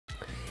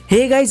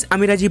Hey guys,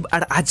 আমি রাজীব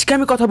আর আজকে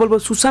আমি কথা বলবো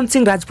সুশান্ত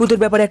সিং রাজপুতের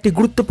ব্যাপারে একটি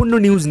গুরুত্বপূর্ণ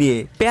নিউজ নিয়ে।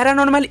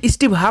 প্যারানর্মাল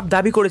স্টিভ হাব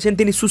দাবি করেছেন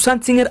তিনি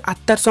সুশান্ত সিং এর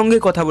আত্মার সঙ্গে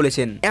কথা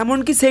বলেছেন,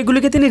 এমনকি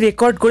সেগুলিকে তিনি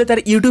রেকর্ড করে তার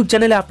ইউটিউব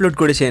চ্যানেলে আপলোড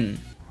করেছেন।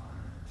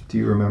 Do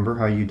you remember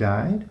how you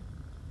died?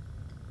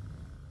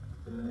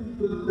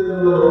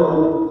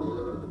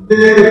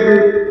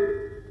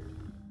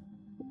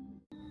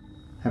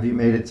 Have you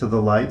made it to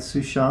the light,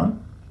 Sushant?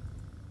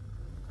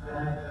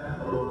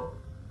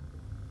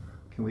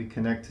 Can we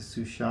connect to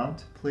Sushant,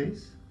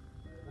 please?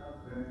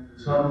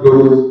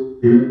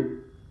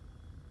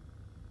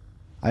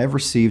 I have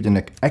received an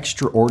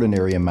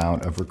extraordinary amount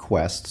of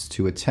requests to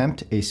attempt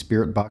a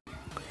spirit box.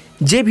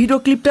 যে video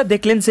ক্লিপটা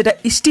দেখলেন সেটা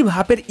Steve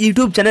হাপের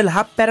YouTube channel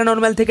hub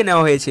paranormal থেকে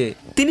নেওয়া হয়েছে।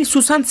 তিনি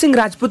সুশান্ত সিং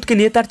রাজপুতকে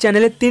নিয়ে তার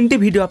চ্যানেলে 3টি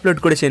ভিডিও আপলোড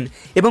করেছেন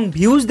এবং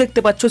ভিউজ দেখতে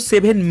পাচ্ছ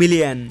 7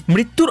 মিলিয়ন।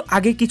 মৃত্যুর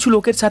আগে কিছু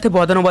লোকের সাথে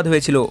বদানুবাদ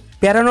হয়েছিল।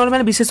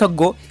 প্যারানর্মাল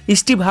বিশেষজ্ঞ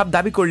স্টিভ হাব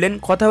দাবি করলেন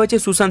কথা হয়েছে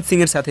সুশান্ত সিং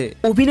এর সাথে।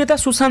 অভিনেতা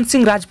সুশান্ত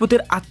সিং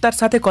রাজপুতের আত্মার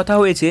সাথে কথা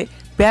হয়েছে।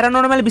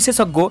 প্যারানর্মাল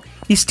বিশেষজ্ঞ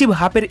স্টিভ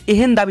হাপের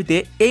এহেন দাবিতে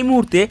এই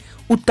মুহূর্তে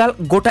উত্তাল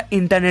গোটা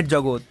ইন্টারনেট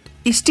জগৎ।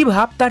 স্টিভ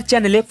হাব তার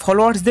চ্যানেলে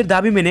ফলোয়ার্সদের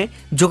দাবি মেনে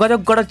যোগাযোগ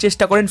করার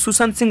চেষ্টা করেন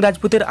সুশান্ত সিং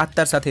রাজপুতের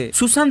আত্মার সাথে।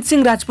 সুশান্ত সিং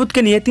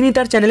রাজপুতকে নিয়ে তিনি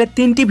তার চ্যানেলে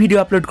 3টি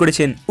ভিডিও আপলোড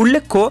করেছেন।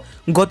 উল্লেখ্য,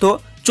 গত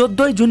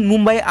 14 জুন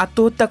মুম্বাইয়ে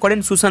আত্মহত্যা করেন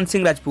সুশান্ত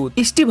সিং রাজপুত।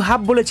 স্টিভ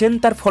হাব বলেছেন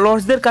তার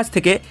ফলোয়ার্সদের কাছ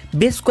থেকে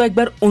বেশ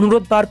কয়েকবার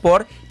অনুরোধ পাওয়ার পর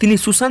তিনি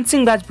সুশান্ত সিং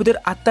রাজপুতের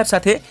আত্মার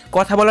সাথে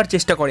কথা বলার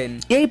চেষ্টা করেন।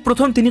 এই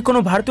প্রথম তিনি কোনো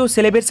ভারতীয়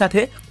সেলেবের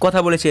সাথে কথা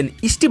বলেছেন।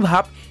 স্টিভ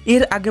হাব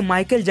এর আগে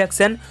মাইকেল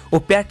জ্যাকসন ও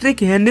প্যাট্রিক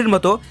হেনরির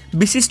মতো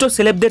বিশিষ্ট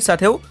সেলেবদের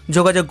সাথেও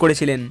যোগাযোগ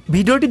করেছিলেন।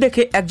 ভিডিওটি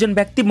দেখে একজন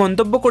ব্যক্তি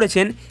মন্তব্য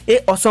করেছেন, এ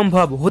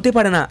অসম্ভব, হতে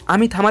পারে না,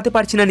 আমি থামাতে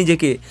পারছি না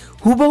নিজেকে।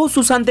 হুবহু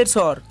সুশান্তের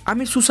স্বর।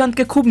 আমি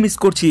সুশান্তকে খুব মিস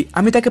করছি,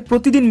 আমি তাকে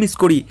প্রতিদিন মিস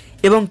করি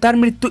এবং তার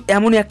মৃত্যু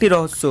এমনই একটি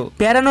রহস্য।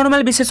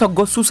 প্যারানর্মাল বিশেষজ্ঞ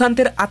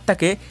সুশান্তের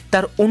আত্মাকে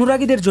তার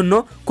অনুরাগীদের জন্য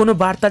কোনো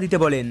বার্তা দিতে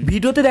বলেন।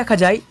 ভিডিওতে দেখা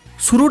যায়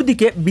শুরুর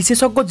দিকে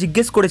বিশেষজ্ঞ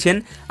জিজ্ঞেস করেছেন,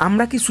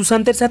 আমরা কি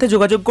সুশান্তের সাথে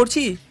যোগাযোগ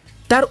করছি?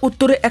 তার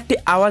উত্তরে একটি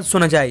আওয়াজ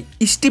শোনা যায়,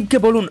 স্টিভকে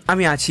বলুন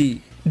আমি আছি।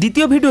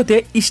 দ্বিতীয় ভিডিওতে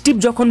স্টিভ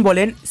যখন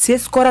বলেন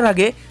শেষ করার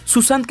আগে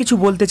সুশান্ত কিছু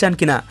বলতে চান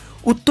কিনা,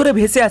 উত্তরে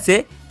ভেসে আসে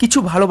কিছু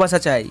ভালোবাসা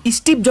চাই।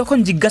 স্টিভ যখন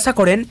জিজ্ঞাসা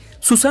করেন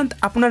সুশান্ত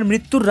আপনার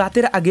মৃত্যুর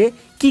রাতের আগে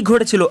কি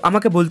ঘটেছিল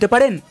আমাকে বলতে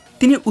পারেন,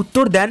 তিনি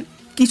উত্তর দেন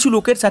কিছু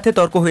লোকের সাথে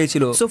তর্ক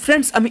হয়েছিল। সো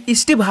ফ্রেন্ডস, আমি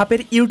স্টিভ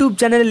হাপের ইউটিউব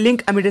চ্যানেলের লিংক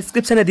আমি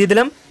ডেসক্রিপশনে দিয়ে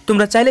দিলাম,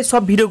 তোমরা চাইলে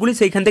সব ভিডিওগুলি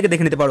সেইখান থেকে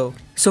দেখে নিতে পারো।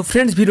 সো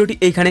ফ্রেন্ডস, ভিডিওটি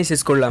এইখানেই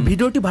শেষ করলাম।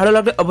 ভিডিওটি ভালো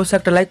লাগলে অবশ্যই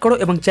একটা লাইক করো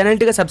এবং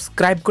চ্যানেলটিকে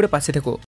সাবস্ক্রাইব করে পাশে থেকো।